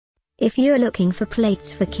If you're looking for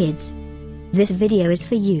plates for kids, this video is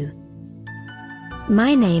for you.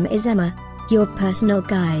 My name is Emma, your personal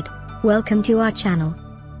guide. Welcome to our channel.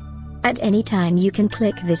 At any time you can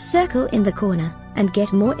click this circle in the corner, and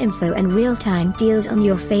get more info and real-time deals on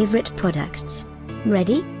your favorite products.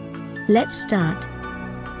 Ready? Let's start.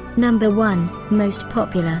 Number 1, Most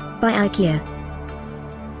Popular, by Ikea.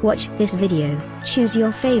 Watch this video, choose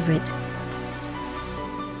your favorite.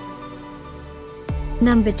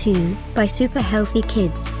 Number 2, by Super Healthy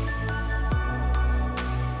Kids.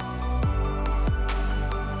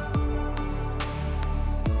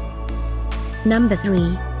 Number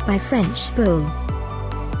 3, by French Bowl.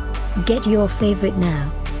 Get your favorite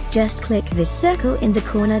now. Just click this circle in the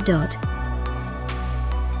corner dot.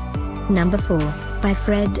 Number 4, by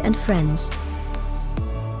Fred and Friends.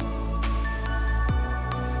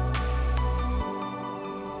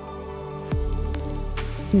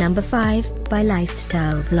 Number 5, by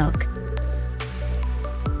Lifestyle Block.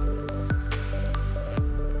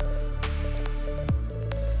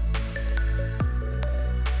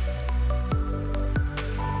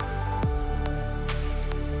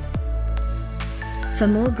 For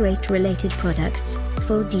more great related products,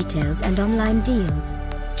 full details and online deals,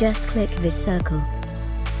 just click this circle.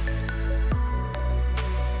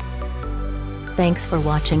 Thanks for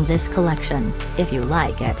watching this collection. If you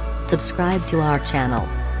like it, subscribe to our channel.